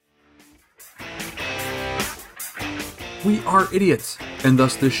We are idiots, and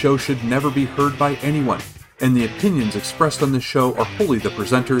thus this show should never be heard by anyone. And the opinions expressed on this show are wholly the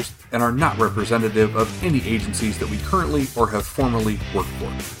presenters and are not representative of any agencies that we currently or have formerly worked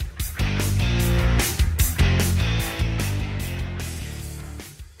for.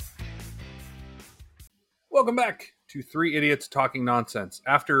 Welcome back to Three Idiots Talking Nonsense.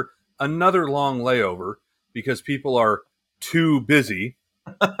 After another long layover, because people are too busy,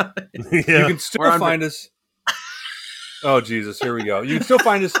 you can still find us. Oh, Jesus, here we go. You can still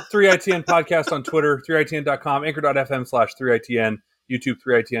find us 3ITN Podcast on Twitter, 3ITN.com, anchor.fm/3ITN, YouTube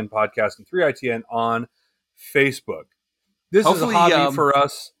 3ITN Podcast, and 3ITN on Facebook. This is a hobby for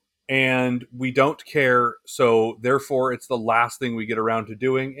us, and we don't care, so therefore it's the last thing we get around to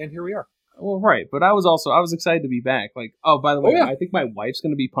doing, and here we are. Well, right, but I was excited to be back. Like, oh, by the way, I think my wife's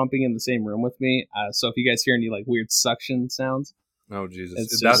going to be pumping in the same room with me, so if you guys hear any, like, weird suction sounds... Oh, Jesus.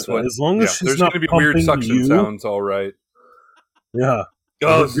 That's just, what... As long as she's there's not going to be weird suction sounds, all right. Yeah.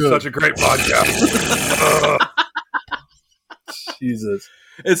 Oh, this is such a great podcast. Jesus.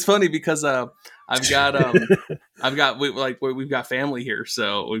 It's funny because we've got family here,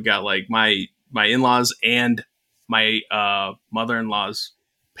 so we've got like my in-laws and my mother-in-law's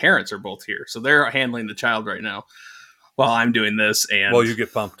parents are both here, so they're handling the child right now while I'm doing this. And well, you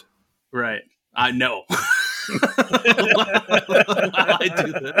get pumped, right? I know. I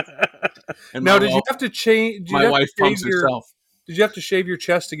do this. And now, did you have to change? My wife pumps herself. Did you have to shave your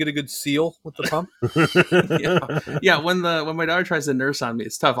chest to get a good seal with the pump? yeah. When my daughter tries to nurse on me,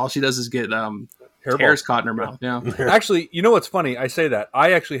 it's tough. All she does is get hairs caught in her mouth. Yeah. Actually, you know what's funny? I say that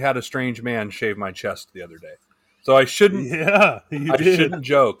I actually had a strange man shave my chest the other day, so I shouldn't. Yeah, I shouldn't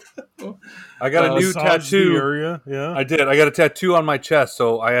joke. I got a new tattoo. Area. Yeah, I did. I got a tattoo on my chest,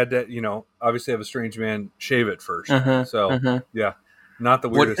 so I had to, obviously have a strange man shave it first. Yeah, not the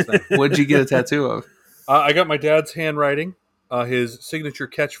weirdest thing. What'd you get a tattoo of? I got my dad's handwriting. His signature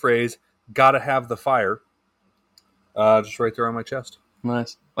catchphrase, "Gotta have the fire," just right there on my chest.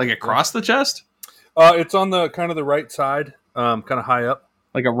 Nice, like across the chest. It's on the kind of the right side, kind of high up,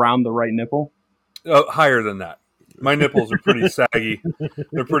 like around the right nipple. Higher than that. My nipples are pretty saggy.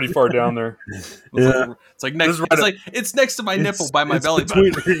 They're pretty far down there. Yeah, it's like next. It's next to my nipple by my belly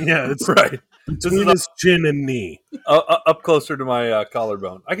button. Button. Yeah, it's right between his chin and knee. Up closer to my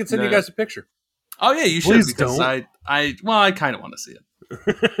collarbone. I can send you guys a picture. Oh yeah, you should. Please because don't. I kind of want to see it.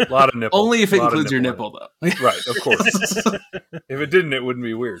 A lot of nipples. Only if it includes your nipple, though. Right, of course. If it didn't, it wouldn't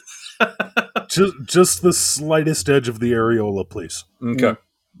be weird. Just the slightest edge of the areola, please. Okay.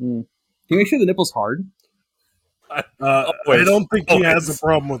 Can you make sure the nipple's hard? I don't think he has a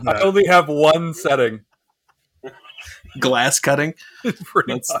problem with that. I only have one setting. Glass cutting.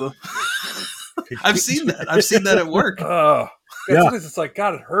 I've seen that. I've seen that at work. Sometimes it's like,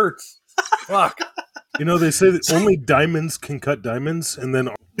 God, it hurts. Fuck. They say that only diamonds can cut diamonds, and then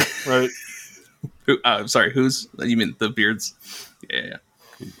right. Sorry, you mean the beards? Yeah.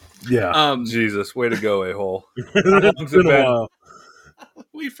 Jesus, way to go, a-hole. It's been a while.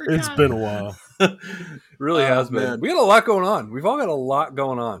 We forgot. It's been a while. It really has been. Man. We got a lot going on. We've all got a lot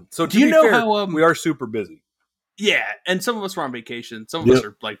going on. So do you know fair, how we are super busy. Yeah, and some of us were on vacation. Some of us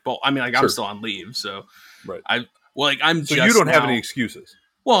are like both. I mean, like I'm still on leave, so right. So you don't have any excuses.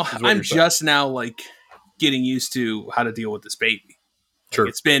 Well, I'm just now like getting used to how to deal with this baby. Sure.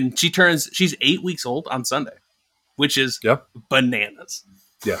 Like, she's 8 weeks old on Sunday, which is bananas.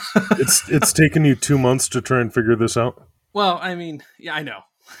 Yes. It's taken you 2 months to try and figure this out. Well, I mean, yeah, I know.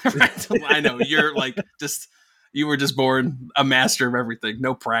 I know. You're like you were just born a master of everything.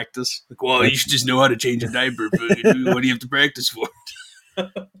 No practice. Like, well, you should just know how to change a diaper. What do you have to practice for?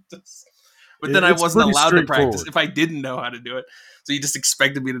 But then I wasn't allowed to practice if I didn't know how to do it. So you just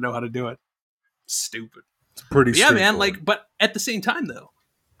expected me to know how to do it. Stupid. It's pretty yeah, man. Like, but at the same time, though,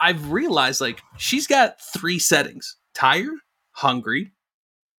 I've realized like she's got 3 settings: tired, hungry,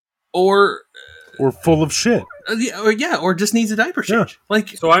 or full of shit. Or just needs a diaper change. Yeah. Like,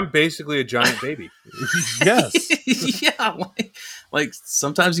 so I'm basically a giant baby. Yes. Yeah. Like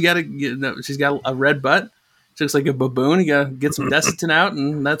sometimes you gotta. She's got a red butt. She looks like a baboon. You gotta get some Desitin out,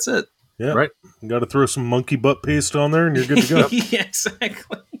 and that's it. Yeah. Right. You got to throw some monkey butt paste on there, and you're good to go. Yeah,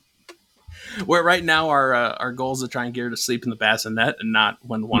 exactly. Where right now our goal is to try and get her to sleep in the bassinet and not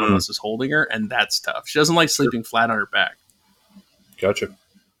when one of us is holding her, and that's tough. She doesn't like sleeping flat on her back. Gotcha.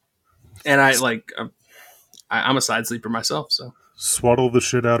 And I'm a side sleeper myself, so swaddle the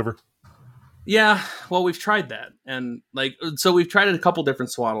shit out of her. Yeah, well, we've tried that, and so we've tried a couple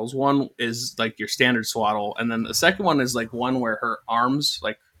different swaddles. One is like your standard swaddle, and then the second one is like one where her arms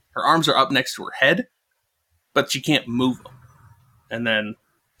are up next to her head, but she can't move them, and then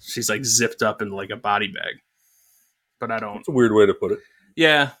she's like zipped up in like a body bag. but I don't. It's a weird way to put it.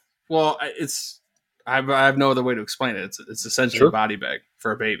 Yeah. Well, I have no other way to explain it. It's essentially a body bag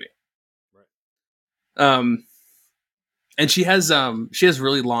for a baby. Right. And she has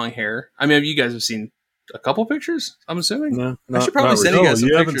really long hair. I mean, you guys have seen a couple pictures, I'm assuming. No, I should probably send you guys some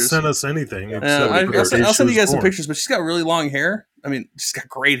pictures. Haven't sent us anything. I'll send you guys some pictures, but she's got really long hair. I mean, she's got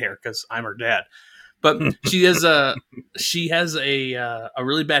great hair because I'm her dad. But she has a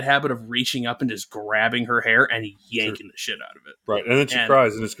really bad habit of reaching up and just grabbing her hair and yanking the shit out of it. Right, and then she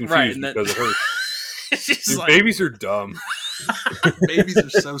cries and is confused because it hurts. Dude, like, babies are dumb. Babies are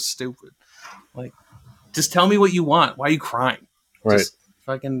so stupid. Like, just tell me what you want. Why are you crying? Right. Just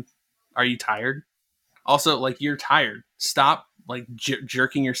fucking. Are you tired? Also, like, you're tired. Stop, like,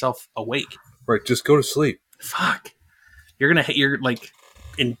 jerking yourself awake. Right. Just go to sleep. Fuck. You're like,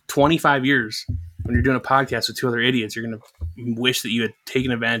 in 25 years, when you're doing a podcast with two other idiots, you're going to wish that you had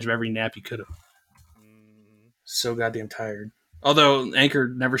taken advantage of every nap you could have. So goddamn tired. Although, Anchor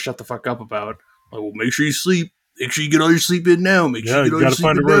never shut the fuck up about, like, well, make sure you sleep. Make sure you get all your sleep in now. Make sure you get all your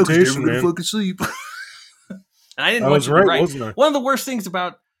sleep in now because you're never going to fucking sleep. And I didn't want you to be right. Wasn't I? One of the worst things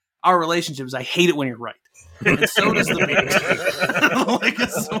about our relationship is I hate it when you're right. And so does the baby. Like,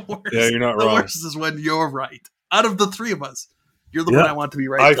 it's the worst. Yeah, you're not wrong. The worst is when you're right. Out of the three of us, you're the one I want to be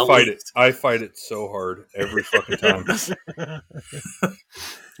right. I fight it so hard every fucking time.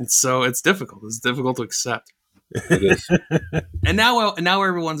 It's difficult. It's difficult to accept. It is. And now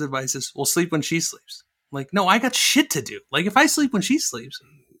everyone's advice is, well, sleep when she sleeps. Like, no, I got shit to do. Like, if I sleep when she sleeps,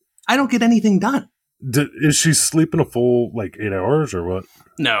 I don't get anything done. Is she sleeping a full, 8 hours or what?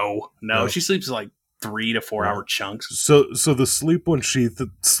 No. She sleeps like 3 to 4 hour chunks. So the sleep when she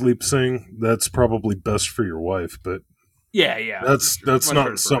sleeps thing, that's probably best for your wife, but yeah, that's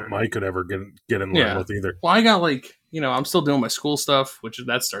not something I could ever get in line with either. Well, I got I'm still doing my school stuff, which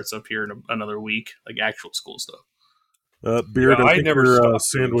that starts up here in another week, like actual school stuff. Beard, I think your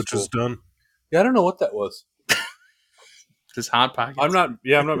sandwich is done. Yeah, I don't know what that was. Just Hot Pockets. I'm not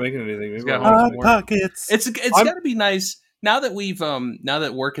making anything. Maybe Hot Pockets. It's got to be nice now that we've now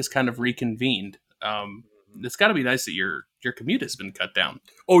that work has kind of reconvened. It's got to be nice that your commute has been cut down.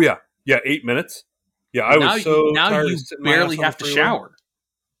 Oh yeah, 8 minutes. Yeah, I was so tired. You barely have to shower.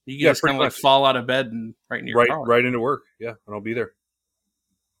 You can just kind of fall out of bed and right into your car. Right into work. Yeah, and I'll be there.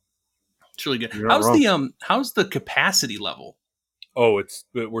 It's really good. How's the capacity level? Oh,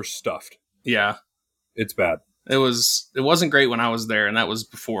 we're stuffed. Yeah, it's bad. It wasn't great when I was there, and that was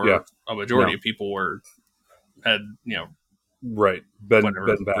before a majority of people had right been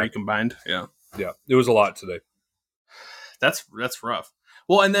back. Recombined. Yeah, it was a lot today. That's rough.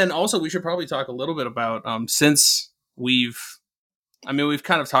 Well, and then also we should probably talk a little bit about since we've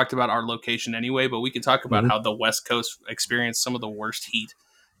kind of talked about our location anyway, but we can talk about how the West Coast experienced some of the worst heat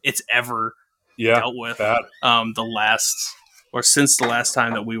it's ever dealt with. Since the last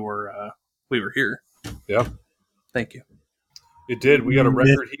time that we were here. Yeah. Thank you. It did. We got a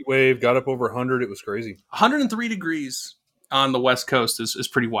record heat wave, got up over 100. It was crazy. 103 degrees on the West Coast is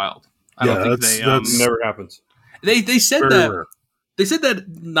pretty wild. I don't think that's never happens. They said that rare. They said that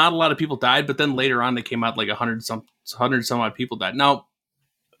not a lot of people died, but then later on they came out like 100 some odd people died. Now,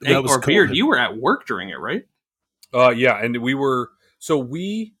 Beard, you were at work during it, right? Yeah, and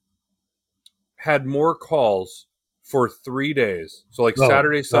we had more calls for 3 days. So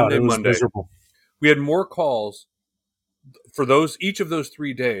Saturday, Sunday, Monday. Miserable. We had more calls for each of those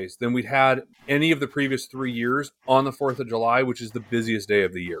 3 days than we'd had any of the previous 3 years on the 4th of July, which is the busiest day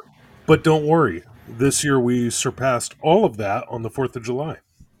of the year. But don't worry. This year we surpassed all of that on the 4th of July.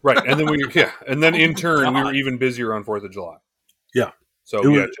 Right. And then in turn, we were even busier on 4th of July. Yeah. So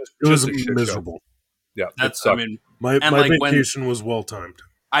it was miserable. Show. Yeah. That's, my vacation was well timed.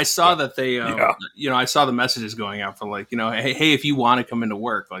 I saw that they, I saw the messages going out for hey, if you want to come into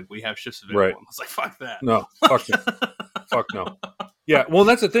work, we have shifts available. Right. I was like, fuck that. No, fuck no. Fuck no. Yeah. Well,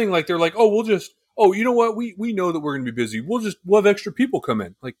 that's the thing. They're like, you know what? We know that we're going to be busy. We'll have extra people come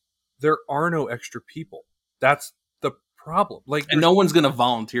in. There are no extra people. That's the problem. And no one's going to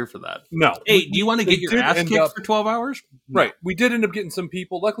volunteer for that. No. Hey, do you want to get your ass kicked for 12 hours? No. Right. We did end up getting some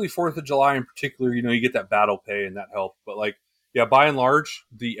people. Luckily, 4th of July in particular, you get that battle pay and that helped. But by and large,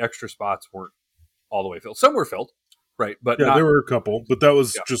 the extra spots weren't all the way filled. Some were filled, right? But there were a couple. But that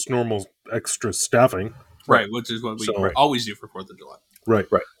was just normal extra staffing, right? Which is what we always do for 4th of July, right?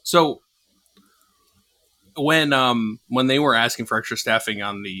 So when they were asking for extra staffing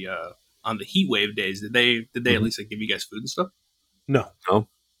on the heat wave days, did they at least give you guys food and stuff? No.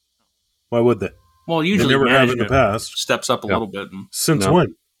 Why would they? Well, usually they never have in the past. Steps up a little bit. Since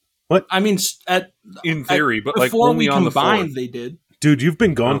when? What? I mean, in theory, but before only we on combined, the 4th. they did. Dude, you've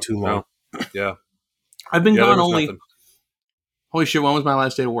been gone too long. Yeah, I've been gone only. Nothing. Holy shit, when was my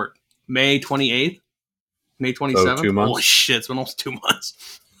last day of work? May 28th? May 27th? So 2 months. Holy shit, it's been almost 2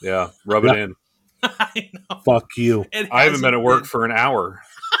 months. Yeah, rub it in. I know. Fuck you. I haven't been at work for an hour.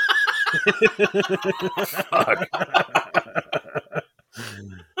 Fuck.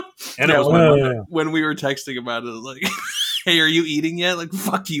 And it was my Monday. When we were texting about it, like, hey, are you eating yet? Like,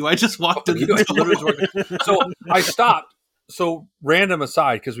 fuck you. I just walked in the door. So I stopped. So random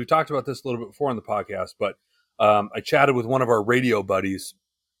aside, because we talked about this a little bit before on the podcast, but I chatted with one of our radio buddies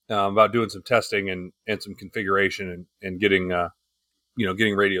about doing some testing and some configuration and getting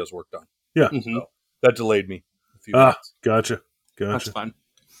getting radios worked on. Yeah. Mm-hmm. So that delayed me a few minutes. Gotcha. That's fine.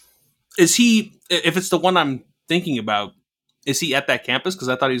 Is he, if it's the one I'm thinking about, is he at that campus? Because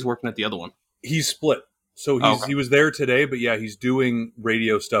I thought he was working at the other one. He's split. So he was there today, but yeah, he's doing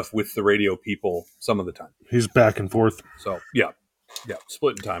radio stuff with the radio people some of the time. He's back and forth. So yeah,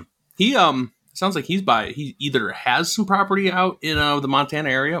 split in time. He sounds like he either has some property out in the Montana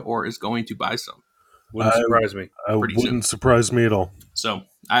area or is going to buy some. Wouldn't surprise me. Wouldn't surprise me at all. So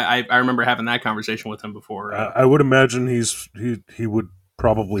I remember having that conversation with him before. I would imagine he would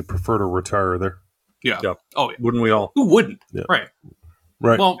probably prefer to retire there. Yeah. Oh, yeah. Wouldn't we all? Who wouldn't? Yeah. Right.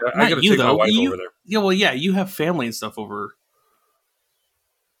 I Well, got not to you take though. my wife over there. Yeah. Well, yeah. You have family and stuff over.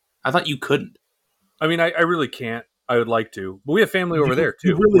 I thought you couldn't. I mean, I really can't. I would like to, but we have family over there too.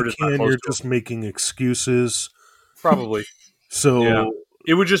 You really We're just not can. close You're to just them. making excuses. Probably. So Yeah.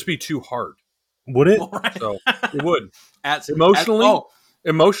 It would just be too hard. would it? Right. So it would. Emotionally.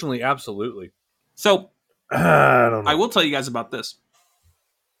 Emotionally, absolutely. So I don't know. I will tell you guys about this.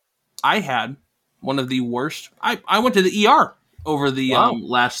 I had one of the worst. I went to the ER over the Wow.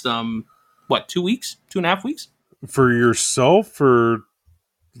 last 2 weeks, 2.5 weeks For yourself or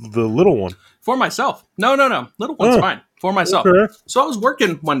the little one? for myself. No. Little one's fine for myself. Okay. So I was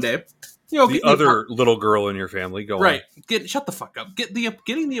working one day. The getting other little girl in your family, go right. on. Shut the fuck up.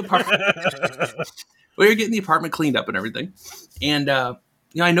 Getting the apartment. We were getting the apartment cleaned up and everything, and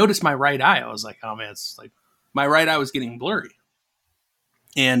I noticed my right eye. I was like, oh man, it's like my right eye was getting blurry,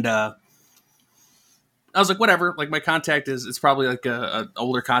 and I was like, whatever. Like my contact it's probably like a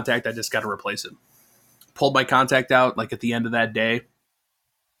older contact. I just got to replace it. Pulled my contact out like at the end of that day,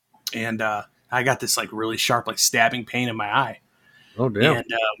 and I got this like really sharp like stabbing pain in my eye. Oh damn!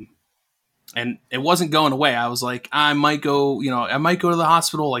 And it wasn't going away. I was like, I might go to the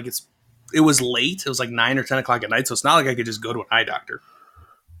hospital. Like it was late. It was like 9 or 10 o'clock at night. So it's not like I could just go to an eye doctor.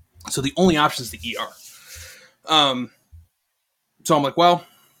 So the only option is the ER. So I'm like, well,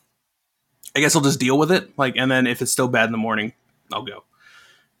 I guess I'll just deal with it. Like, and then if it's still bad in the morning, I'll go.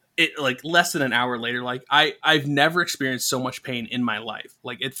 It like less than an hour later, like I've never experienced so much pain in my life.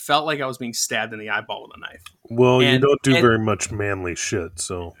 Like it felt like I was being stabbed in the eyeball with a knife. Well, you don't do very much manly shit,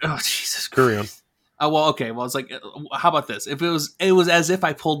 so oh Jesus, carry on. Well, okay. Well, it's like, how about this? If it was as if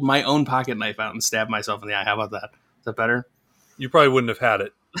I pulled my own pocket knife out and stabbed myself in the eye. How about that? Is that better? You probably wouldn't have had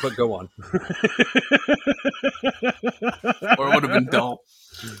it, but go on. Or it would have been dull.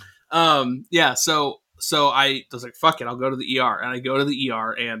 Yeah. So I was like, fuck it, I'll go to the ER. And I go to the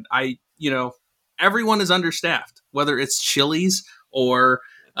ER and everyone is understaffed, whether it's Chili's or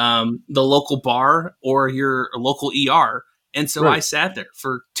the local bar or your local ER. And so I sat there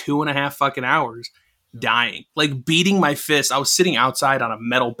for 2.5 fucking hours dying, like beating my fist. I was sitting outside on a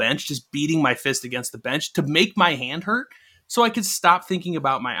metal bench, just beating my fist against the bench to make my hand hurt so I could stop thinking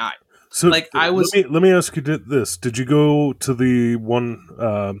about my eye. So like I was. Let me ask you this. Did you go to the one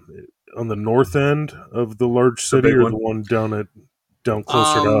on the north end of the large city, or the one down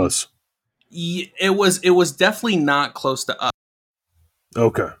closer to us? It was definitely not close to us.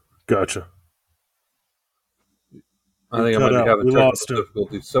 Okay, gotcha. I think I might be having technical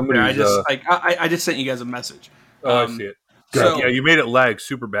difficulties. Somebody's. I just sent you guys a message. I see it. So, yeah, you made it lag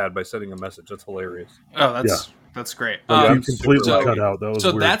super bad by sending a message. That's hilarious. Oh, that's great. You completely cut out. That was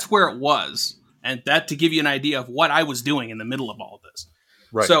so weird. That's where it was, and that to give you an idea of what I was doing in the middle of all of this.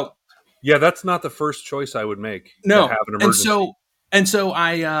 Right. So. Yeah, that's not the first choice I would make. No, to have an emergency. and so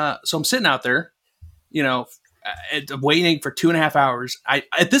I'm sitting out there, waiting for 2.5 hours.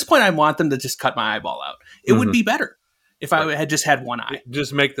 At this point, I want them to just cut my eyeball out. It would be better if I had just had one eye.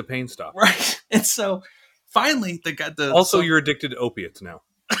 Just make the pain stop. Right. And so finally, you're addicted to opiates now.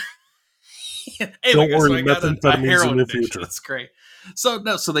 Don't worry, methamphetamines in the future. That's great. So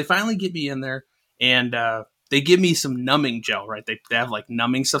they finally get me in there, and they give me some numbing gel, right? They have like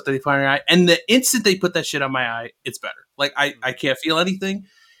numbing stuff that they put on your eye. And the instant they put that shit on my eye, it's better. Like I can't feel anything.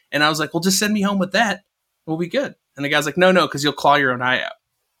 And I was like, well, just send me home with that. We'll be good. And the guy's like, no, because you'll claw your own eye out.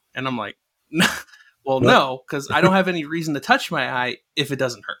 And I'm like, no, because I don't have any reason to touch my eye if it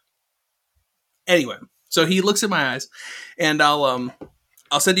doesn't hurt. Anyway, So he looks at my eyes, and I'll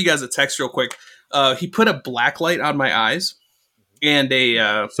send you guys a text real quick. He put a black light on my eyes, and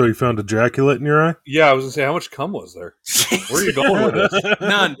a So you found ejaculate in your eye? Yeah, I was gonna say, how much cum was there? Where are you going with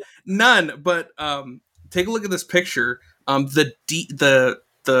this? None. But take a look at this picture. The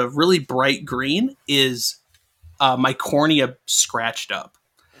really bright green is my cornea scratched up.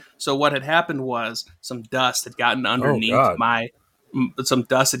 So what had happened was some dust had gotten underneath my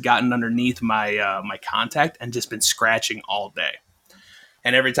contact and just been scratching all day.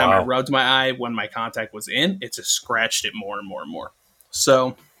 And every time I rubbed my eye when my contact was in, it just scratched it more and more and more.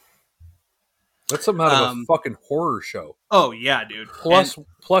 So that's something out of a fucking horror show. Oh yeah, dude.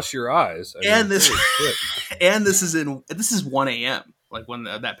 Plus your eyes. This is 1 a.m. like when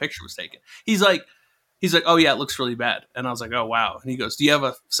that picture was taken. He's like, oh yeah, it looks really bad. And I was like, oh wow. And he goes, do you have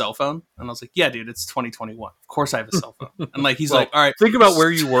a cell phone? And I was like, yeah, dude, it's 2021. Of course I have a cell phone. And like, he's like, all right, think about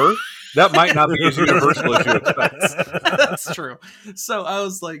where you were. That might not be as universal as you expect. That's true. So I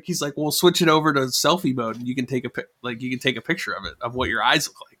was like, he's like, well, switch it over to selfie mode, and you can take a picture of it, of what your eyes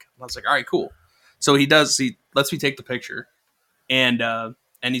look like. And I was like, all right, cool. So he lets me take the picture, and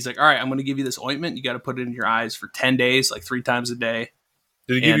he's like, all right, I'm going to give you this ointment. You got to put it in your eyes for 10 days, like 3 times a day.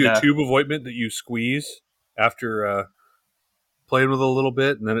 Did he give you a tube of ointment that you squeeze after playing with it a little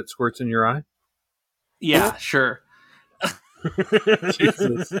bit, and then it squirts in your eye? Yeah, sure.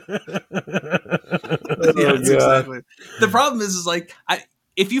 Jesus. Exactly. The problem is like,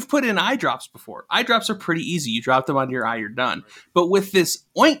 if you've put in eye drops before, eye drops are pretty easy. You drop them onto your eye, you're done. But with this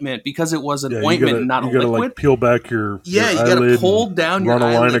ointment, because it was an ointment and not a liquid, like peel back your you got to pull down your eyelid,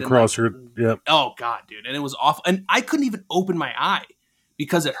 run a line across your. Yep. Oh god, dude, and it was awful. And I couldn't even open my eye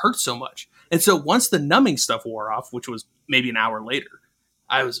because it hurt so much. And so once the numbing stuff wore off, which was maybe an hour later,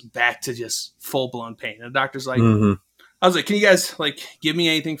 I was back to just full blown pain. And the doctor's like. I was like, can you guys like give me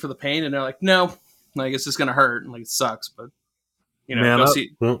anything for the pain? And they're like, no, like it's just gonna hurt and like it sucks, but you know,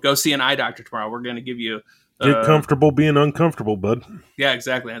 go see an eye doctor tomorrow. We're gonna give you get comfortable being uncomfortable, bud. Yeah,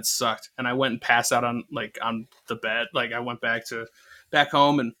 exactly. That sucked. And I went and passed out on the bed. Like I went back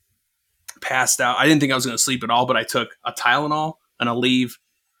home and passed out. I didn't think I was gonna sleep at all, but I took a Tylenol and a Aleve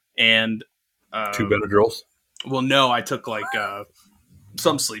and 2 Benadryls. Well, no, I took like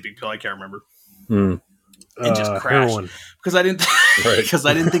some sleeping pill. I can't remember. And just crashed because I didn't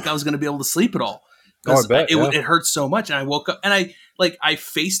think I was going to be able to sleep at all. Because it hurt so much, and I woke up and I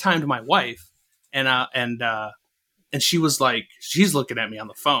FaceTimed my wife, and she was like, she's looking at me on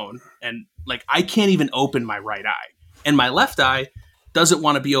the phone, and like I can't even open my right eye, and my left eye doesn't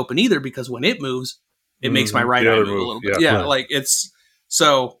want to be open either because when it moves, it makes my right eye move a little bit. Yeah, like it's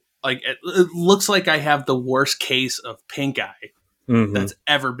so like it looks like I have the worst case of pink eye that's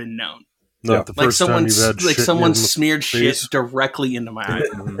ever been known. Not the first time you've had someone smeared shit directly into my eye.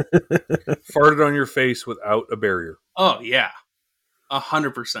 Farted on your face without a barrier. Oh yeah,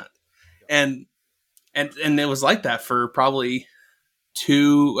 100%. And it was like that for probably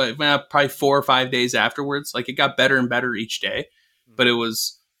 4 or 5 days afterwards. Like it got better and better each day, but it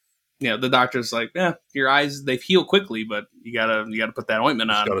was, the doctor's like, your eyes, they've healed quickly, but you gotta put that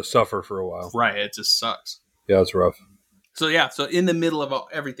ointment on. You gotta suffer for a while. Right. It just sucks. Yeah, it's rough. So in the middle of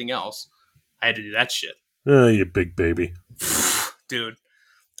everything else, I had to do that shit. Oh, you big baby. Dude,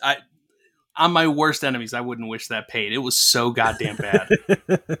 on my worst enemies, I wouldn't wish that pain. It was so goddamn bad.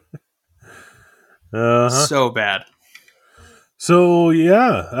 So bad. So,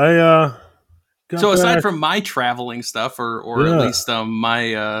 yeah, so aside from my traveling stuff or at least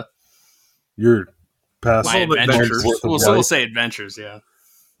my... your past... My adventures. We'll say adventures, yeah.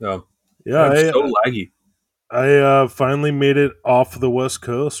 Yeah, it's so laggy. I finally made it off the West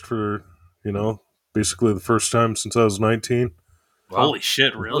Coast for... basically the first time since I was 19. Wow. Holy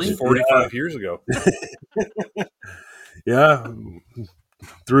shit, really? 45 years ago. Yeah.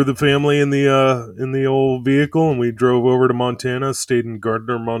 Threw the family in the old vehicle, and we drove over to Montana, stayed in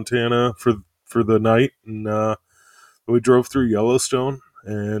Gardner, Montana for the night, and we drove through Yellowstone,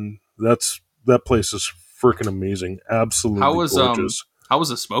 and that place is freaking amazing. Absolutely gorgeous. How was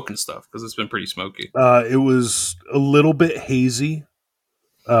the smoking stuff? Because it's been pretty smoky. It was a little bit hazy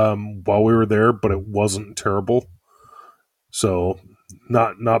while we were there, but it wasn't terrible. So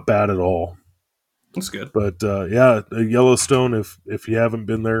not bad at all. That's good. But Yellowstone, if you haven't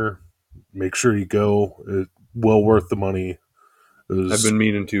been there, make sure you go. It's well worth the money. I've been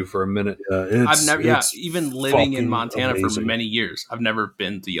meaning to for a minute. I've never, even living in Montana for many years, I've never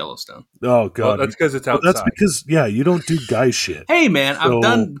been to Yellowstone. Oh god, well, that's because it's outside. That's because you don't do guy shit. Hey man, I've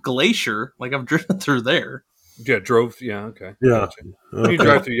done Glacier, like I've driven through there. Yeah, drove. Yeah, okay. Yeah. Gotcha. You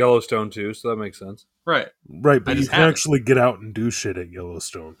drive through Yellowstone too, so that makes sense. Right. Right, but you can actually get out and do shit at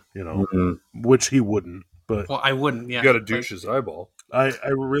Yellowstone, which he wouldn't. But well, I wouldn't. Yeah, you got to douche his eyeball. I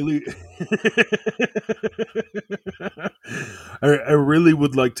really, I really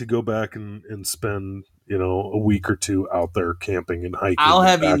would like to go back and spend a week or two out there camping and hiking. I'll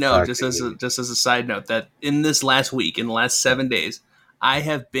have you know, just as a side note, that in this last week, in the last 7 days, I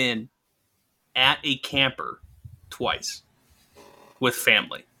have been at a camper twice with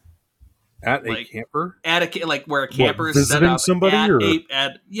family. At a camper? At a where a camper is set visiting up. Somebody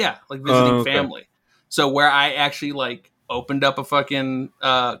visiting family. So where I actually opened up a fucking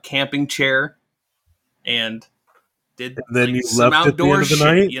camping chair and did then you some left outdoor at the end of the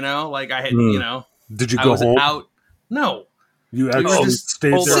shit. night? I had Did you I go was home? out. No. You actually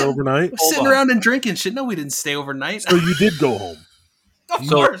stayed there overnight? Sitting around and drinking shit. No, we didn't stay overnight. So you did go home. Of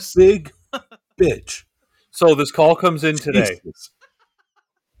course. Big bitch. So this call comes in today.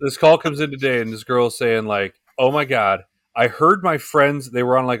 This call comes in today, and this girl's saying, oh my God, I heard my friends, they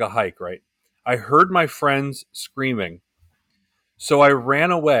were on a hike, right? I heard my friends screaming. So I ran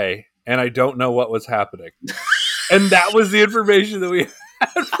away, and I don't know what was happening. And that was the information that we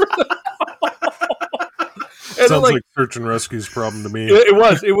had for the call. Sounds like search and rescue's problem to me. It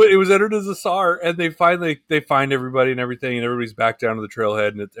was entered as a SAR, and they find everybody and everything, and everybody's back down to the trailhead,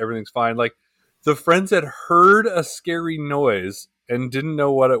 and everything's fine. The friends had heard a scary noise and didn't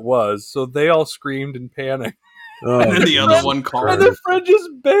know what it was, so they all screamed and panicked. Oh, and then the other one called, and the friend just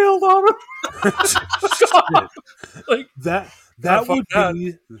bailed on him. That would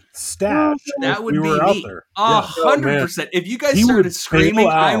be stash. That would be me. Out there. 100%. If you guys started screaming,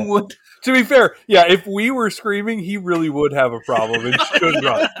 I would. To be fair, yeah, if we were screaming, he really would have a problem and should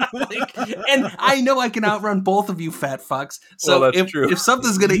run. And I know I can outrun both of you fat fucks. So if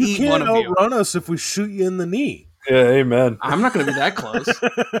something's going to eat one of you. You can't outrun us if we shoot you in the knee. Yeah, amen. I'm not going to be that close.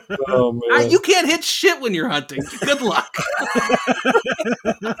 Oh, man. You can't hit shit when you're hunting. Good luck.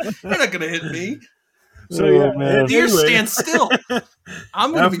 You're not going to hit me. So man. Deer stand still.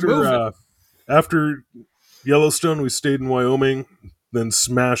 I'm going to be moving. After Yellowstone, we stayed in Wyoming, then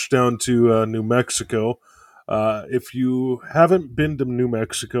smashed down to New Mexico. If you haven't been to New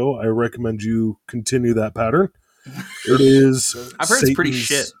Mexico, I recommend you continue that pattern. It is. I've heard it's pretty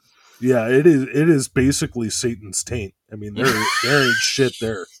shit. Yeah, it is. It is basically Satan's taint. I mean, there ain't shit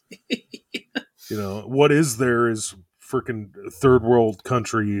there. What is there is freaking third world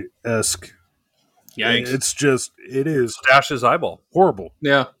country esque. Yikes! It's just it is. Stash his eyeball. Horrible.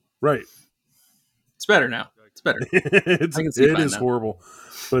 Yeah. Right. It's better now. It's better. It is horrible.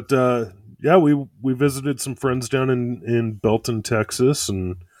 But we visited some friends down in Belton, Texas,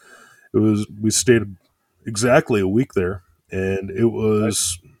 and we stayed exactly a week there, and it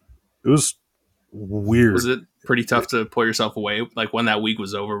was weird. Was it pretty tough to pull yourself away? When that week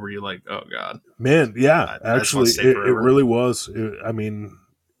was over, were you like, oh God? Man, yeah. Actually, it really was.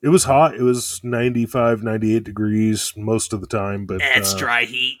 It was hot. It was 95, 98 degrees most of the time, but it's dry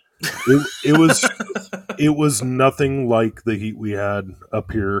heat. It was nothing like the heat we had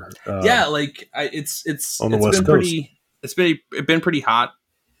up here. It's on the West Coast. It's been pretty hot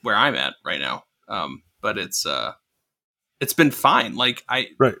where I'm at right now. But it's been fine.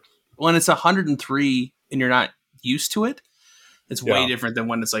 When it's 103 and you're not used to it, it's way different than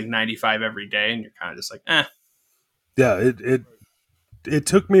when it's 95 every day and you're kind of just eh. Yeah, it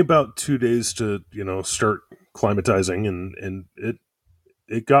took me about 2 days to start climatizing, and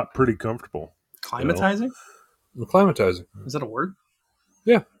it got pretty comfortable. Climatizing? Acclimatizing. Is that a word?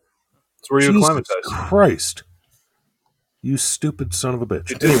 Yeah. It's where you acclimatize. Christ. You stupid son of a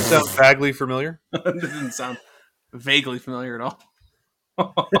bitch. It didn't sound vaguely familiar? It didn't sound vaguely familiar at all.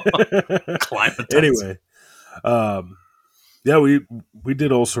 Anyway. We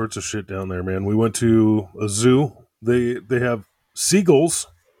did all sorts of shit down there, man. We went to a zoo. They have seagulls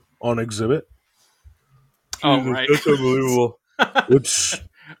on exhibit. Oh, right. That's unbelievable. Which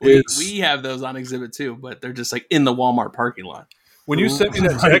we have those on exhibit too, but they're just in the Walmart parking lot. When you sent me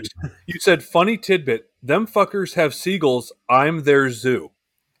that text, you said, funny tidbit, them fuckers have seagulls, I'm their zoo.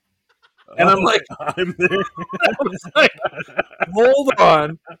 And I'm like, I'm there. I was like, hold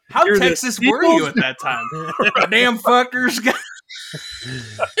on. How Texas were you at that time? Damn fuckers.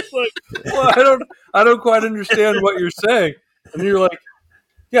 Well, I don't quite understand what you're saying. And you're like,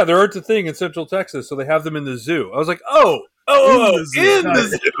 yeah, there aren't a thing in Central Texas, so they have them in the zoo. I was like, in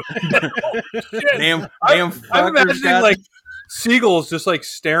the zoo. Damn I'm fuckers. imagining seagulls just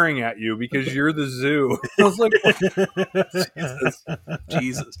staring at you because you're the zoo. I was like,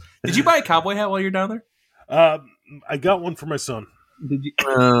 Jesus. Did you buy a cowboy hat while you're down there? I got one for my son. Did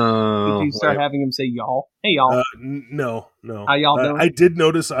you start having him say y'all? Hey y'all. No. How y'all doing? I did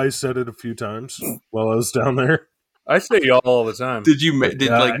notice I said it a few times while I was down there. I say y'all all the time. Did you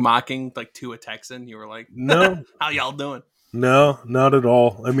mocking like to a Texan? You were like, no, how y'all doing? No, not at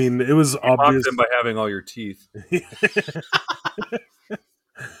all. I mean, it was obvious him by having all your teeth.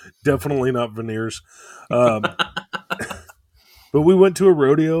 Definitely not veneers. But we went to a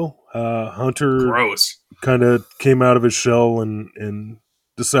rodeo. Hunter kind of came out of his shell and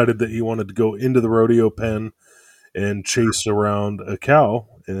decided that he wanted to go into the rodeo pen and chase around a cow.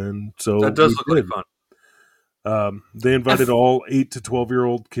 And so that does look like fun. They invited all 8 to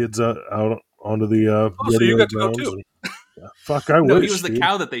 12-year-old kids out onto the rodeo so you got to grounds. go too. Fuck, I wish. No, he was the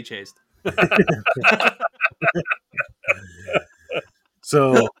cow that they chased.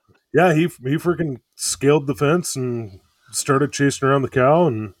 So, yeah, he freaking scaled the fence and started chasing around the cow,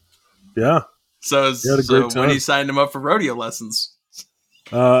 and yeah. So when you signed him up for rodeo lessons,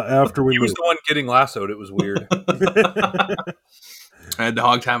 after he was the one getting lassoed. It was weird. I had to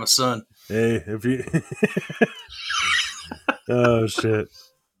hog tie my son. Hey, if you, oh shit.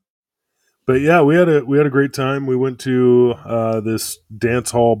 But yeah, we had a great time. We went to this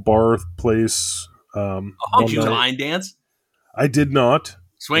dance hall bar place. Did you line dance? I did not.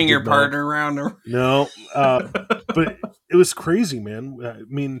 Swing your partner around. No, but it was crazy, man. I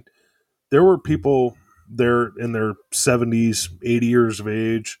mean, there were people there in their 70s, 80 years of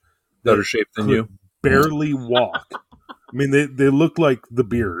age better shape than you, barely walk. I mean, they looked like the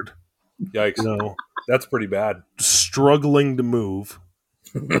Beard. Yikes! You know, that's pretty bad. Struggling to move.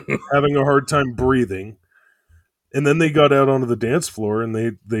 Having a hard time breathing, and then they got out onto the dance floor and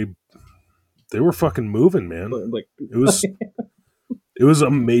they were fucking moving, man. It was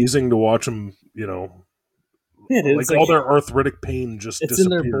amazing to watch them. You know, like all their arthritic pain just it's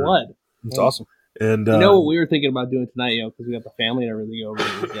disappeared. in their blood. It's awesome. And you know what we were thinking about doing tonight, because we got the family and everything over.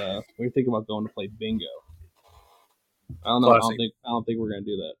 We were thinking about going to play bingo. I don't know. I don't think we're gonna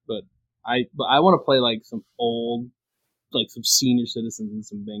do that, but I want to play like some old. Like some senior citizens and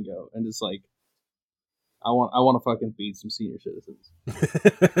some bingo, and just like I want to fucking beat some senior citizens.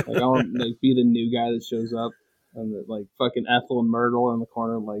 Like I want to be the new guy that shows up, and that like fucking Ethel and Myrtle in the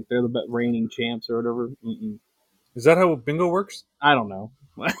corner, like they're the reigning champs or whatever. Mm-mm. Is that how bingo works? I don't know.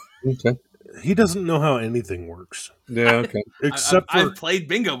 Okay. He doesn't know how anything works. Yeah, okay. Except I've played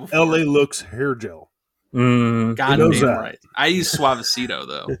bingo before. LA Looks hair gel. God damn right. I use Suavecito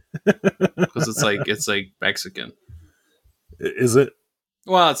though, because it's like Mexican. Is it?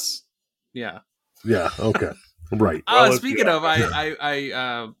 Well, it's yeah. Okay, right. Speaking of,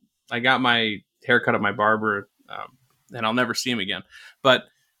 I got my haircut at my barber, and I'll never see him again. But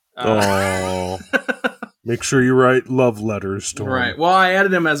make sure you write love letters to him. Right. Well, I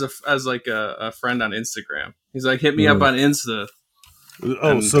added him as a friend on Instagram. He's like, hit me up on Insta.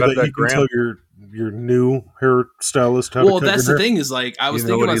 Oh, so that you can tell your new hairstylist how to cut that's your the hair? thing is like I was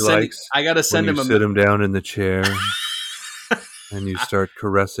thinking about sending. I got to send him. Sit him down in the chair. And you start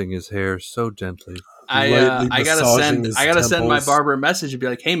caressing his hair so gently. I gotta send my barber a message and be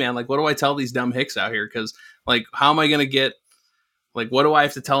like, hey man, like what do I tell these dumb hicks out here? Because like how am I gonna get like what do I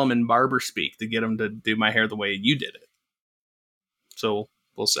have to tell them in barber speak to get them to do my hair the way you did it? So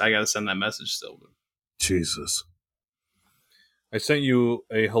we'll see. I gotta send that message still. Jesus. I sent you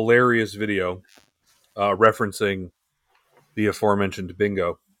a hilarious video referencing the aforementioned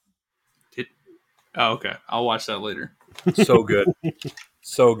bingo. Oh, okay. I'll watch that later. So good.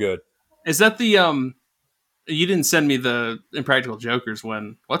 So good. Is that the you didn't send me the Impractical Jokers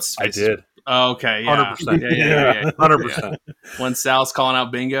when I did. Oh, okay, yeah. 100%. Yeah. 100%. When Sal's calling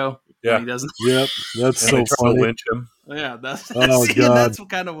out bingo. Yeah. He doesn't. Yep. That's so funny. To lynch him. Yeah, that's God. that's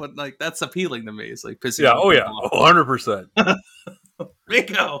kind of what like that's appealing to me. It's like pissing. Yeah, 100%.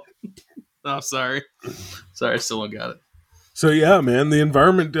 Bingo. Oh, sorry. Sorry, I still don't got it. So yeah, man, the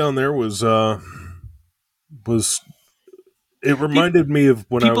environment down there was it reminded me of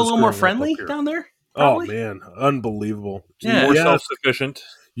when I was people a little more friendly down there. Probably? Oh man, unbelievable! Yeah. More self-sufficient.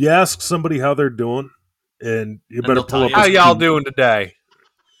 You ask somebody how they're doing, and you better pull up. How y'all doing today?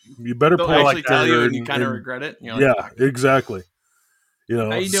 You better They'll pull up. actually tell you, and you kind of regret it. You're like, yeah, exactly. You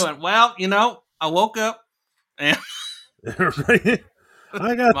know, how you doing? Well, I woke up and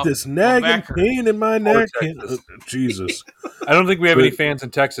I got this nagging pain in my neck. Jesus. I don't think we have any fans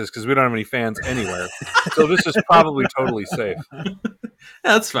in Texas because we don't have any fans anywhere. So this is probably totally safe.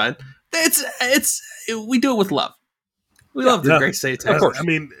 That's fine. We do it with love. We love the great state of Texas. Of course. I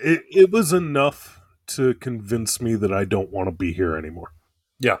mean, it was enough to convince me that I don't want to be here anymore.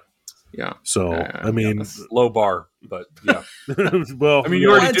 Yeah. Yeah. So, I mean, low bar, but yeah. Well, I mean,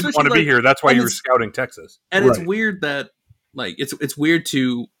 you already didn't want to be here. That's why you were scouting Texas. And it's weird that like it's weird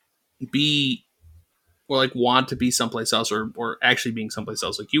to be or like want to be someplace else or actually being someplace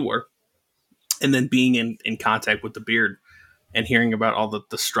else like you were, and then being in contact with the beard and hearing about all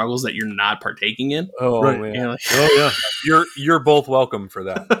the struggles that you're not partaking in. Oh Right. man! You know, like, Oh yeah, You're both welcome for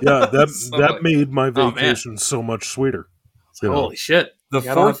that. yeah. That So, that like, made my oh, man. vacation so much sweeter. You know? holy shit! The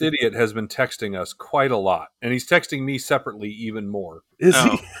Yeah, I don't fourth have idiot has been texting us quite a lot, and he's texting me separately even more. Is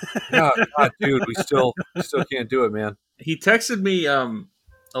Oh. he? God, dude, we still can't do it, man. He texted me a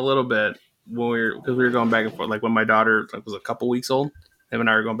little bit when because we were going back and forth, like when my daughter was a couple weeks old. Him and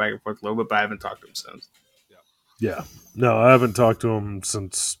I were going back and forth a little bit, but I haven't talked to him since. Yeah. No, I haven't talked to him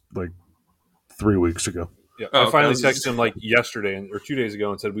since like 3 weeks ago. Yeah, Oh, I finally okay. texted him like yesterday or 2 days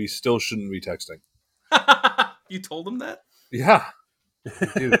ago and said we still shouldn't be texting. You told him that? Yeah,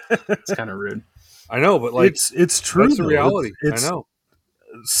 dude, It's kind of rude. I know, but like it's true. that's the though. reality. It's I know.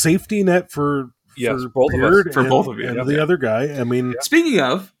 safety net for Yes, for both of us. Beard For and, both of you, and yeah. the other guy. I mean, Speaking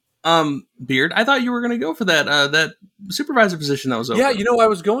of Beard, I thought you were going to go for that supervisor position that was open. Yeah, I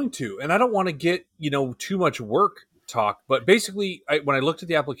was going to, and I don't want to get too much work talk, but basically, when I looked at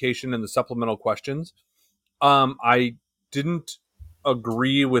the application and the supplemental questions, I didn't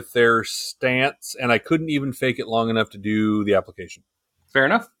agree with their stance, and I couldn't even fake it long enough to do the application. Fair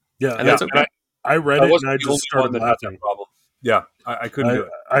enough. yeah, And that's okay. I read I it and wasn't I the just only one started that had that laughing. problem. Yeah, I couldn't do it.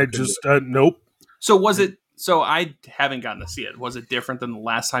 I just nope. So was it? So I haven't gotten to see it. Was it different than the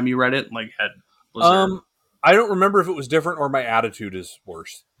last time you read it? Like was I don't remember if it was different or my attitude is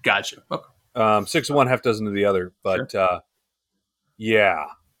worse. gotcha. Okay. 6 of one, half dozen of the other, but yeah.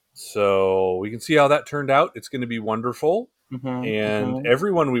 So we can see how that turned out. It's going to be wonderful. Mhm, And mhm.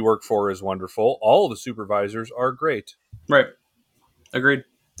 everyone we work for is wonderful. All the supervisors are great. Right. Agreed.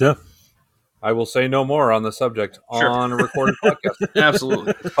 Yeah. I will say no more on the subject Sure. on a recorded podcast.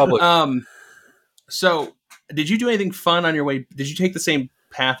 Absolutely. It's public. So did you do anything fun on your way? Did you take the same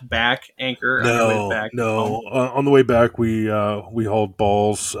path back, Anchor? On your way back No. home? On the way back, we hauled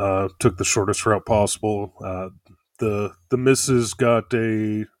balls. Took the shortest route possible. The missus got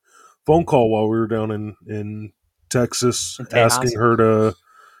a phone call while we were down in Texas, In Tejas. asking her to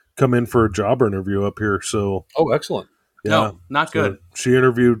come in for a job interview up here. So Oh, excellent. yeah, No, not so good. she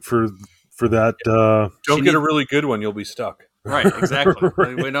interviewed for that. Don't She get need- a really good one. You'll be stuck. Right, exactly.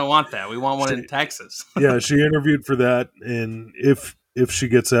 Right. We don't want that. We want one in Texas. Yeah, she interviewed for that, and if she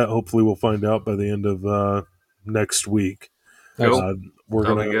gets that, hopefully we'll find out by the end of next week. Cool. We're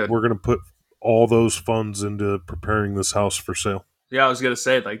That'll be good. gonna put all those funds into preparing this house for sale. Yeah, I was gonna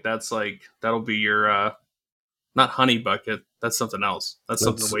say that'll be your not honey bucket. That's something else. That's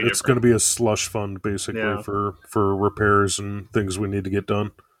something way It's different. going to be a slush fund basically Yeah. for repairs and things we need to get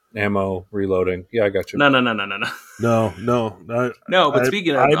done. Ammo, reloading. Yeah, I got you. No. No, No, but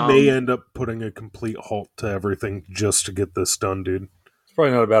speaking of, I may end up putting a complete halt to everything just to get this done, dude. It's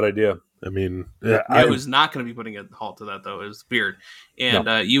probably not a bad idea. I mean, I was not going to be putting a halt to that though. It was Beard,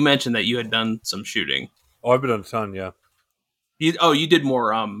 and you mentioned that you had done some shooting. Oh, I've been on a ton, yeah. You did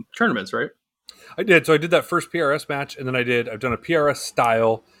more tournaments, right? I did. So I did that first PRS match, and then I've done a PRS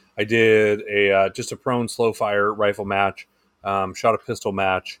style. I did just a prone slow fire rifle match, shot a pistol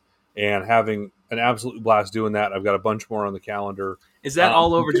match, and having an absolute blast doing that. I've got a bunch more on the calendar. Is that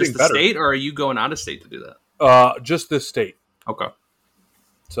all over getting just the better. state, or are you going out of state to do that? Just this state. Okay.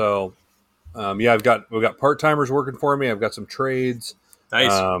 So, we've got part timers working for me. I've got some trades.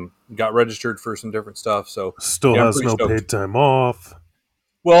 Nice. Got registered for some different stuff. So still Yeah, I'm has pretty no stoked. paid time off.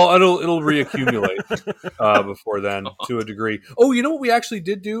 well, it'll reaccumulate before then to a degree. Oh, you know what we actually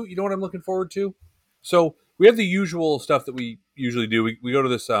did do? You know what I'm looking forward to? So we have the usual stuff that we usually do. We go to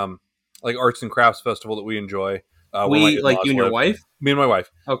this like arts and crafts festival that we enjoy. We like you and your wife. Me and my wife.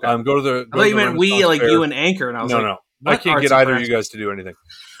 Okay. Go to the. I thought you meant we Renaissance like Fair. you and Anchor, and I was No, like, no. I what can't arts get and either of crafts? you guys to do anything.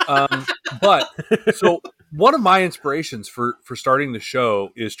 But so one of my inspirations for starting the show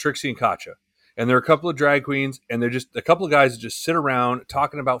is Trixie and Katja. And they're a couple of drag queens, and they're just a couple of guys that just sit around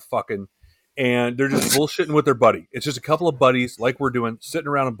talking about fucking, and they're just bullshitting with their buddy. It's just a couple of buddies like we're doing, sitting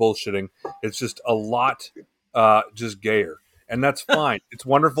around and bullshitting. It's just a lot just gayer. And that's fine. It's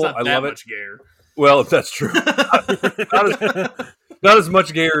wonderful. It's not I that love it. much gayer. Well, if that's true. Not as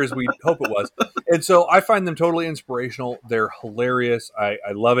much gayer as we hope it was. And so I find them totally inspirational. They're hilarious. I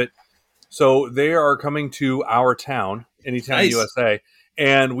love it. So they are coming to our town, Anytown, Nice. USA,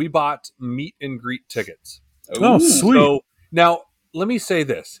 and we bought meet and greet tickets. Oh, sweet. So now let me say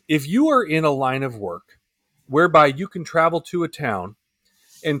this. If you are in a line of work whereby you can travel to a town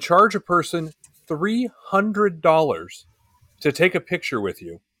and charge a person $300 to take a picture with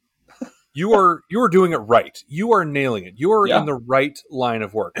you, You are doing it right. You are nailing it. You are in the right line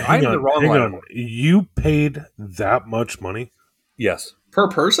of work. I'm in the wrong line of work. You paid that much money? Yes. Per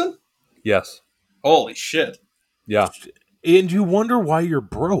person? Yes. Holy shit. Yeah. And you wonder why you're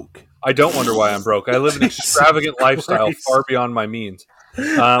broke. I don't wonder why I'm broke. I live an extravagant lifestyle far beyond my means.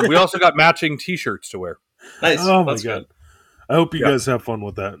 We also got matching T-shirts to wear. Nice. Oh my God. I hope you guys have fun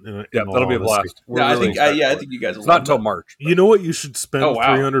with that. That'll be a blast. I think you guys will. It's not until March. But. You know what you should spend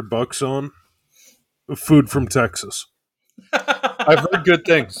 $300 on? Food from Texas. I've heard good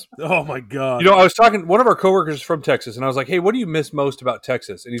things. Oh my God. I was talking, one of our coworkers is from Texas, and I was like, hey, what do you miss most about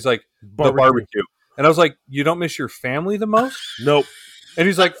Texas? And he's like, the barbecue. And I was like, you don't miss your family the most? Nope. And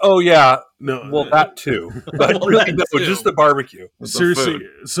he's like, oh yeah, no, well that too. But really, no, just the barbecue. Seriously,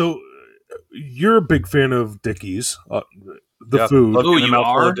 so you're a big fan of Dickies, the food. Oh, you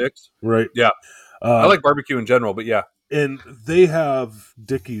are? Right. Yeah. I like barbecue in general, but yeah. And they have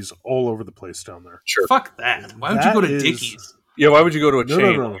Dickies all over the place down there. Sure. Fuck that. Why would you go to Dickies? Yeah, why would you go to a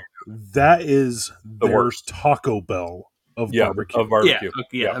chain? No. That is the worst Taco Bell of barbecue. Of barbecue.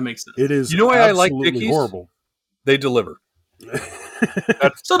 Yeah, that makes sense. It is. You know why I like Dickies? Horrible. They deliver.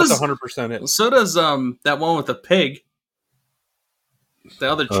 That's 100% it. So does that one with the pig.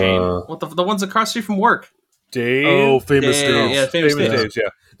 The other chain. What the ones across the street from work? Dave. Oh, Famous Dave's. Yeah, Famous Dave's. Yeah.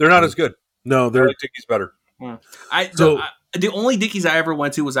 They're not as good. No, I like Dickies better. Yeah. The only Dickies I ever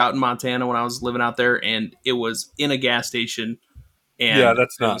went to was out in Montana when I was living out there, and it was in a gas station. And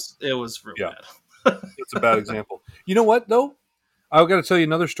it was really bad. It's a bad example. You know what, though? I've got to tell you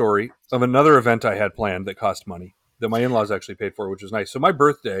another story of another event I had planned that cost money that my in-laws actually paid for, which was nice. So my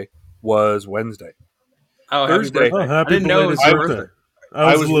birthday was Wednesday. Oh, Thursday. Happy birthday. I didn't know it was your birthday.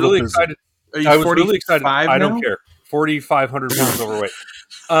 I was really excited. Are you really excited. I don't care. 4,500 pounds overweight.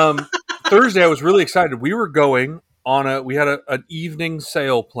 Thursday, I was really excited. We were going on we had an evening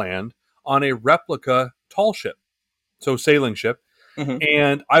sail planned on a replica tall ship. So sailing ship. Mm-hmm.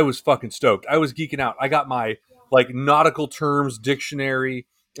 And I was fucking stoked. I was geeking out. I got my nautical terms dictionary.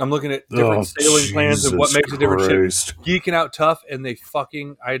 I'm looking at different sailing plans and what makes a different ship. Geeking out tough. And I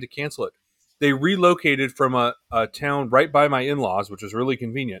had to cancel it. They relocated from a town right by my in-laws, which was really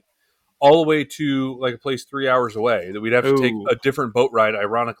convenient, all the way to a place 3 hours away that we'd have to take a different boat ride,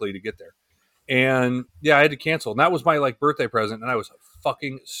 ironically, to get there. And yeah, I had to cancel. And that was my birthday present. And I was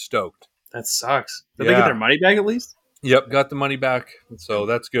fucking stoked. That sucks. Did they get their money back at least? Yep, got the money back. So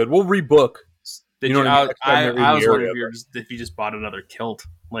that's good. We'll rebook. I was wondering if you just bought another kilt,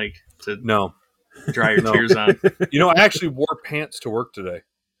 to dry your tears on. I actually wore pants to work today,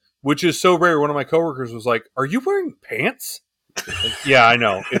 which is so rare. One of my coworkers was like, "Are you wearing pants?" Yeah, I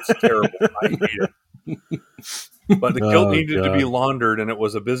know. It's terrible. I hate it. But the kilt needed to be laundered, and it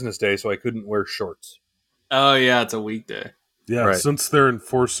was a business day, so I couldn't wear shorts. Oh, yeah, it's a weekday. Yeah, right. Since they're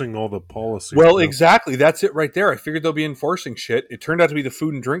enforcing all the policies. Well, exactly. That's it right there. I figured they'll be enforcing shit. It turned out to be the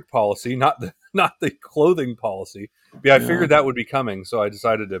food and drink policy, not the clothing policy. Yeah, I figured that would be coming, so I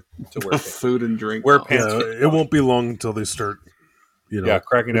decided to wear pants. Food and drink. Wear pants. Yeah, it won't be long until they start,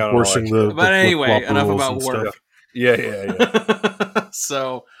 cracking down enforcing on But anyway, enough about work. Stuff. Yeah.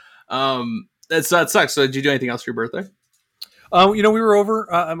 So, that sucks. So, did you do anything else for your birthday? We were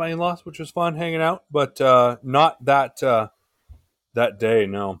over at my in-laws, which was fun hanging out, but not that day,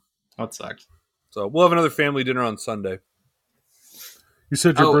 no. That sucks. So we'll have another family dinner on Sunday. You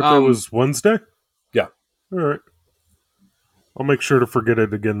said your birthday was Wednesday? Yeah. All right. I'll make sure to forget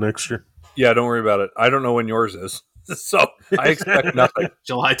it again next year. Yeah, don't worry about it. I don't know when yours is. So I expect nothing.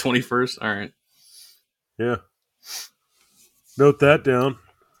 July 21st? All right. Yeah. Note that down.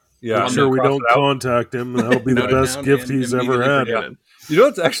 Yeah. Make sure we don't contact him. That'll be the best gift he's ever had. Yeah.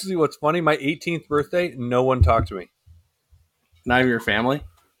 What's funny? My 18th birthday, no one talked to me. Not even your family?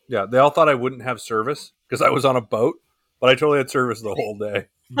 Yeah, they all thought I wouldn't have service because I was on a boat, but I totally had service the whole day.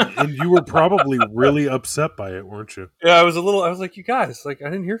 And you were probably really upset by it, weren't you? Yeah, I was like, you guys, I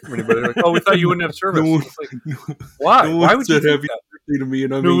didn't hear from anybody. Like, we thought you wouldn't have service. Why? Why would you have birthday to me?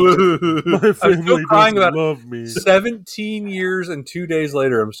 And my family doesn't love me. 17 years and 2 days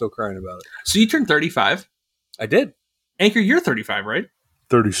later, I'm still crying about it. So you turned 35? I did. Anchor, you're 35, right?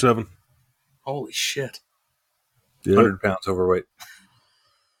 37. Holy shit. 100 pounds overweight.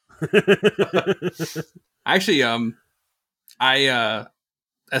 Actually, I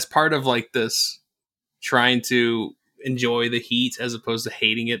as part of this trying to enjoy the heat as opposed to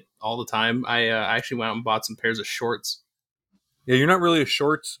hating it all the time, I actually went out and bought some pairs of shorts. Yeah, you're not really a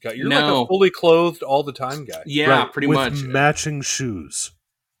shorts guy. You're like a fully clothed all the time guy. Yeah, pretty much. With matching shoes.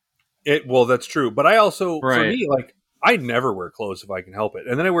 Well, that's true. But I also, for me, I never wear clothes if I can help it.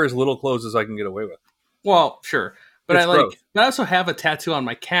 And then I wear as little clothes as I can get away with. Well, sure. But It's gross. but I also have a tattoo on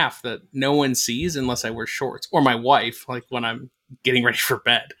my calf that no one sees unless I wear shorts, or my wife, like when I'm getting ready for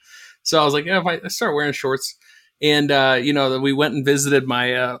bed. So I was like, if I start wearing shorts, and we went and visited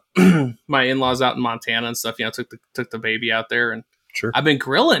my my in-laws out in Montana and stuff. Took the baby out there, and Sure. I've been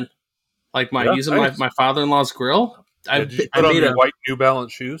grilling, like using nice. my father-in-law's grill. Did you put on your white New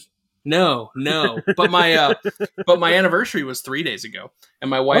Balance shoes? No, but my anniversary was 3 days ago, and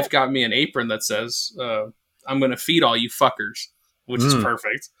my wife got me an apron that says, "I'm going to feed all you fuckers," which is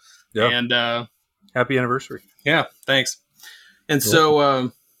perfect. Yeah. And happy anniversary. Yeah, thanks. And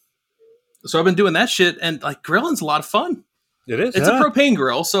so I've been doing that shit, and like grilling's a lot of fun. It is. It's a propane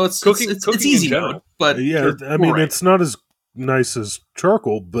grill, so it's easy mode. But I mean, it's not as nice as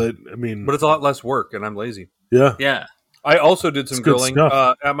charcoal, but I mean, but it's a lot less work, and I'm lazy. Yeah. I also did some It's good grilling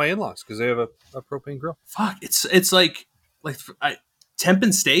stuff. at my in-laws because they have a propane grill. Fuck, it's like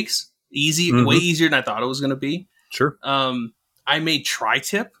temping steaks, easy, way easier than I thought it was going to be. Sure. I made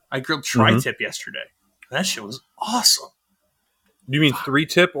tri-tip. I grilled tri-tip yesterday. That shit was awesome. You mean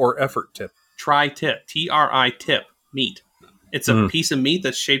 3-tip or effort tip? Tri-tip, TRI tip meat. It's a piece of meat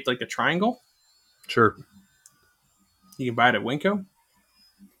that's shaped like a triangle. Sure. You can buy it at Winco,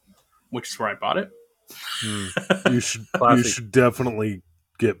 which is where I bought it. You should definitely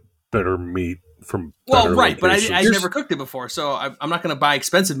get better meat from. Well, right, locations. but I never cooked it before, so I'm not going to buy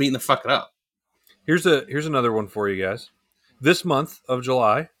expensive meat and then fuck it up. Here's another one for you guys. This month of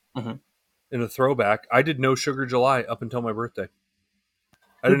July, in a throwback, I did no sugar July up until my birthday.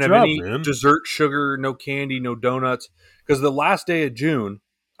 I didn't have any dessert sugar, no candy, no donuts. Because the last day of June,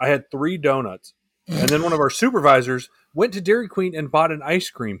 I had 3 donuts. And then one of our supervisors went to Dairy Queen and bought an ice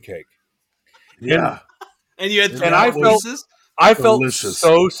cream cake. Yeah. And you had 3 pieces? I felt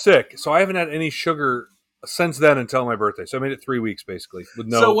so sick. So I haven't had any sugar since then until my birthday. So I made it 3 weeks basically. With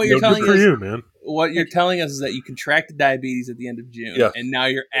no, so what you're telling us, man. What you're telling us is that you contracted diabetes at the end of June, and now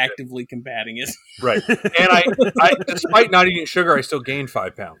you're actively combating it. Right. And I despite not eating sugar, I still gained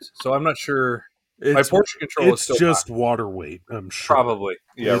 5 pounds. So I'm not sure. My portion control is still just high. Water weight, I'm sure. Probably.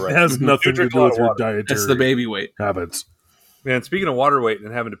 Yeah, right. It has nothing to do with your dietary It's the baby weight habits. Man, speaking of water weight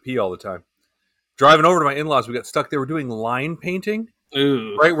and having to pee all the time, driving over to my in-laws, we got stuck. They were doing line painting.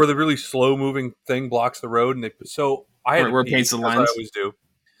 Ooh. Right, where the really slow-moving thing blocks the road, and I had where it paints the lines. I always do.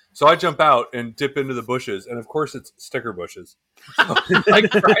 So I jump out and dip into the bushes, and of course it's sticker bushes. So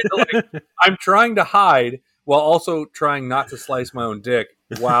I'm trying to hide while also trying not to slice my own dick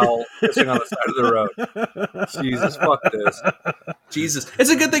while pissing on the side of the road. Jesus, fuck this. Jesus, it's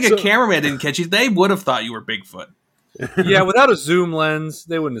a good thing a cameraman didn't catch you. They would have thought you were Bigfoot. Yeah, without a zoom lens,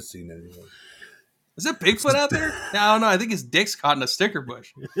 they wouldn't have seen anything. Is it Bigfoot out there? No, I don't know. I think his dick's caught in a sticker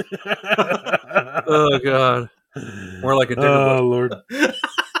bush. Oh, God. More like a dicker bush. Oh, Lord.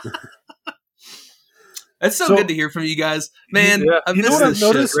 It's so good to hear from you guys. Man, you know what I've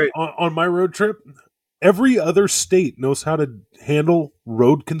noticed on my road trip? Every other state knows how to handle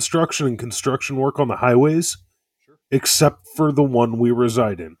road construction and construction work on the highways, except for the one we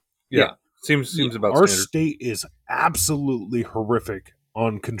reside in. Yeah. Seems about our standard. state is absolutely horrific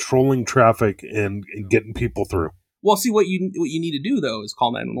on controlling traffic and getting people through. Well, see, what you need to do, though, is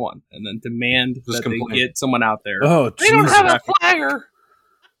call 911 and then demand that they get someone out there. Oh, they don't have a flagger.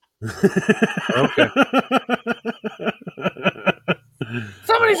 Okay.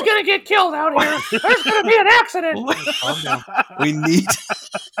 Somebody's going to get killed out here. There's going to be an accident.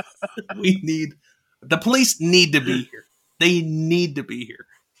 The police need to be here. They need to be here.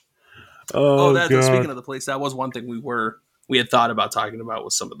 God. Speaking of the police, that was one thing we had thought about talking about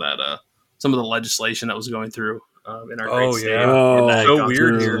with some of the legislation that was going through in our great state. Oh, so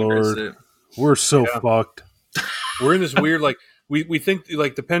weird here. Lord. We're so fucked. We're in this weird, like, we think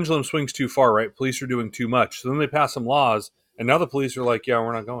like the pendulum swings too far, right? Police are doing too much. So then they pass some laws, and now the police are like, yeah,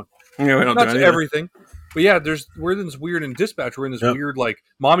 we're not going. Yeah, we don't not do everything. But yeah, we're in this weird in dispatch. We're in this weird, like,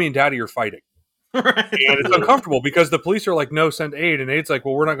 mommy and daddy are fighting. Right. And it's uncomfortable because the police are like, no, send aid. And aid's like,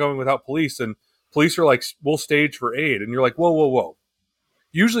 well, we're not going without police. And police are like, we'll stage for aid. And you're like, whoa, whoa, whoa.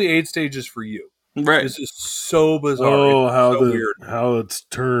 Usually aid stages for you. Right. This is so bizarre. Oh, weird. How it's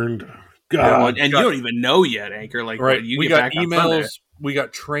turned. God. And you don't even know yet, Anchor. Like, right. You we get got back emails. We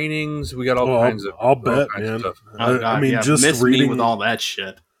got trainings. We got all kinds of. I'll bet, man. I mean, just reading with all that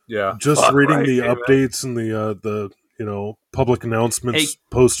shit. Yeah. Just reading the updates and the public announcements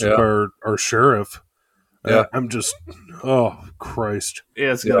posted by our sheriff. Yeah. I'm just, oh, Christ.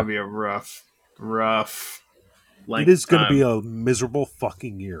 Yeah, it's going to be a rough. It is going to be a miserable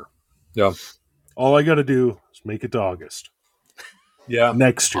fucking year. Yeah. All I got to do is make it to August. Yeah.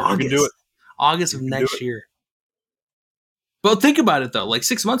 Next year. You can do it. August of next year. But think about it though. Like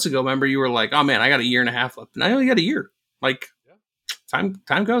 6 months ago, remember you were like, "Oh man, I got a year and a half left." Now you only got a year. Like time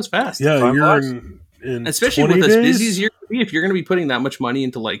goes fast. Yeah, Time you're flies. in Especially 20 with as days? busy as you're going to be, if you're going to be putting that much money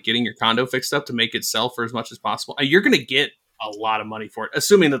into like getting your condo fixed up to make it sell for as much as possible, you're going to get a lot of money for it,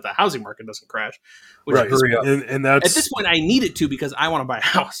 assuming that the housing market doesn't crash. Which Right, is, and that's at this point, I need it to because I want to buy a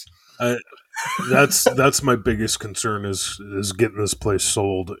house. that's my biggest concern is getting this place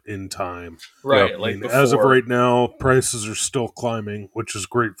sold in time. Right. I Like mean, as of before. right now, prices are still climbing, which is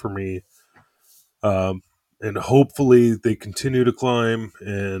great for me. And hopefully they continue to climb,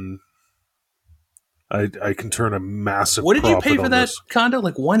 and I can turn a massive. What did you pay profit for on that this. condo?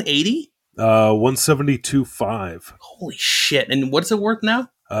 Like 180? 172.5. Holy shit! And what's it worth now?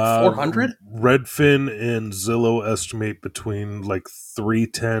 400? Redfin and Zillow estimate between like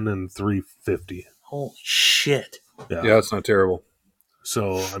 310 and 350. Holy shit! Yeah, it's not terrible.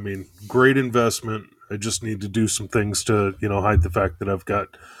 So, I mean, great investment. I just need to do some things to, hide the fact that I've got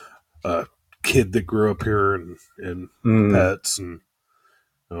a kid that grew up here and pets, and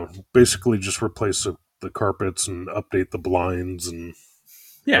basically just replace the carpets and update the blinds, and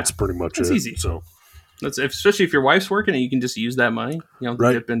that's pretty much that's it. easy. So Especially if your wife's working and you can just use that money.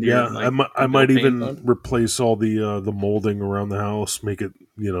 right, Dip into yeah. your, I might even fund. replace all the molding around the house. Make it,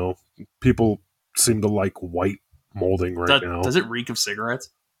 people seem to like white molding right now. Does it reek of cigarettes?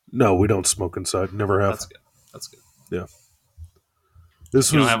 No, we don't smoke inside. Never have. That's good. Yeah.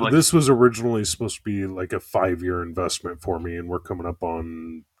 This was originally supposed to be like a 5-year investment for me, and we're coming up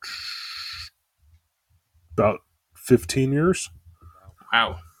on about 15 years.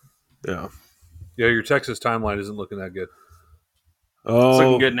 Wow. Yeah. Yeah, your Texas timeline isn't looking that good. Oh, It's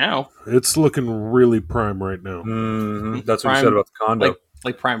looking good now. It's looking really prime right now. Mm-hmm. That's what Prime- you said about the condo.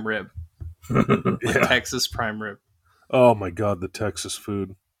 Like prime rib. Yeah. Texas prime rib. Oh my God, the Texas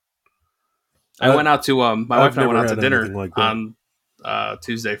food. I went out to my wife and I went out to never had dinner anything like that. on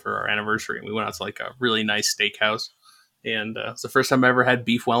Tuesday for our anniversary, and we went out to like a really nice steakhouse, and it's the first time I ever had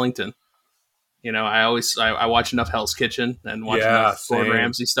beef Wellington. I watch enough Hell's Kitchen and watch enough Gordon same.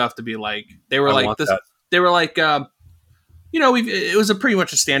 Ramsay stuff to be like they were I like want this. that. They were like it was a pretty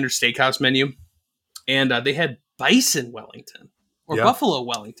much a standard steakhouse menu, and they had bison Wellington or Yeah. buffalo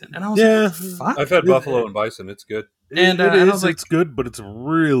Wellington, and I was Yeah. like, what the fuck? I've had buffalo and bison. It's good. And, it and I is. was like- It's good, but it's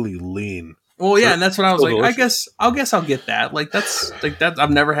really lean. Well, yeah, and that's what I was Still like. delicious. I guess I'll get that. Like that's like that. I've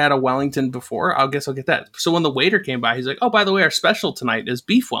never had a Wellington before. I guess I'll get that. So when the waiter came by, he's like, "Oh, by the way, our special tonight is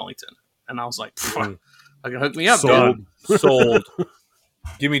beef Wellington," and I was like, "Fuck, fucking hook me up, Sold. dude." Sold.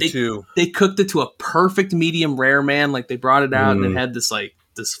 Give me two. They cooked it to a perfect medium rare, man. Like they brought it out and Mm. it had this like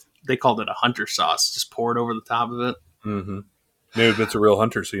this. They called it a hunter sauce. Just poured over the top of it. Mm-hmm. Maybe it's a real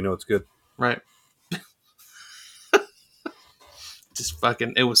hunter, so you know it's good. Right. Just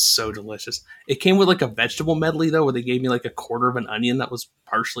fucking, it was so delicious. It came with like a vegetable medley though, where they gave me like a quarter of an onion that was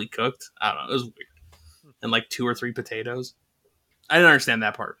partially cooked. I don't know, it was weird, and like 2 or 3 potatoes. I didn't understand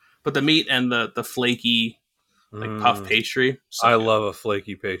that part, but the meat and the flaky like puff pastry. So I good. love a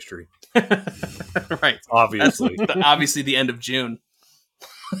flaky pastry. Right, Obviously, obviously the end of June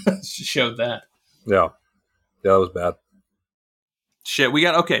showed that. yeah, that was bad. Shit, we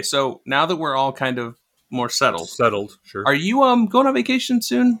got okay. So now that we're all kind of more settled, Sure. are you going on vacation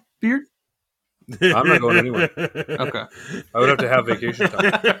soon, Beard? I'm not going anywhere. Okay. I would have to have vacation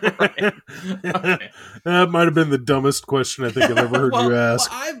time. Right. Okay. That might have been the dumbest question I think I've ever heard you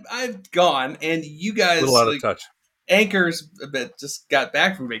ask. I've gone, and you guys A little out of like, touch. Anchors a bit just got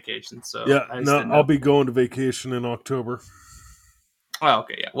back from vacation, so Yeah, I just no, didn't know. I'll be going to vacation in October. Oh,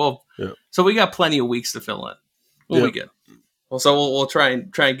 okay, yeah. Well, Yeah. so we got plenty of weeks to fill in. We'll be good. Well, so we'll try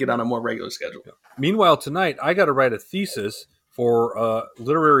and get on a more regular schedule. Meanwhile, tonight I got to write a thesis for a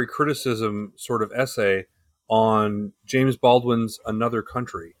literary criticism sort of essay on James Baldwin's Another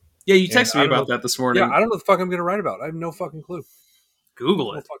Country. Yeah, you And texted me I don't about know- that this morning. Yeah, I don't know what the fuck I'm going to write about. I have no fucking clue.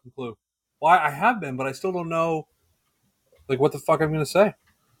 Google No it. fucking clue. Well, I have been, but I still don't know like what the fuck I'm going to say.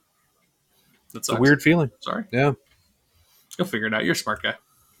 That's It's a weird feeling. Sorry. Yeah. You'll figure it out. You're a smart guy.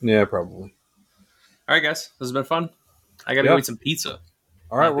 Yeah, probably. All right, guys. This has been fun. I got to Yeah. go eat some pizza.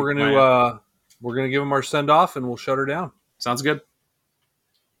 All right, I we're think going to give him our send off and we'll shut her down. Sounds good.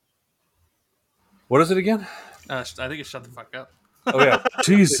 What is it again? I think it's shut the fuck up. Oh yeah.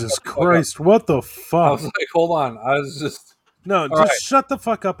 Jesus Christ, what the I fuck? was like, hold on. I was just No, just right. shut the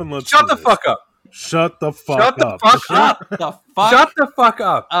fuck up and let's shut do the this. fuck up. Shut the fuck Shut the up. fuck up. The fuck Shut the fuck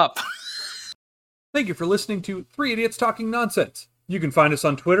up. up. Thank you for listening to 3 Idiots Talking Nonsense. You can find us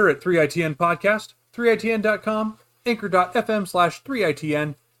on Twitter at 3ITN Podcast, 3ITN.com,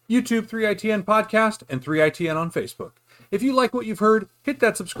 anchor.fm/3ITN, YouTube 3ITN Podcast, and 3ITN on Facebook. If you like what you've heard, hit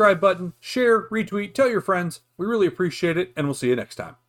that subscribe button, share, retweet, tell your friends. We really appreciate it, and we'll see you next time.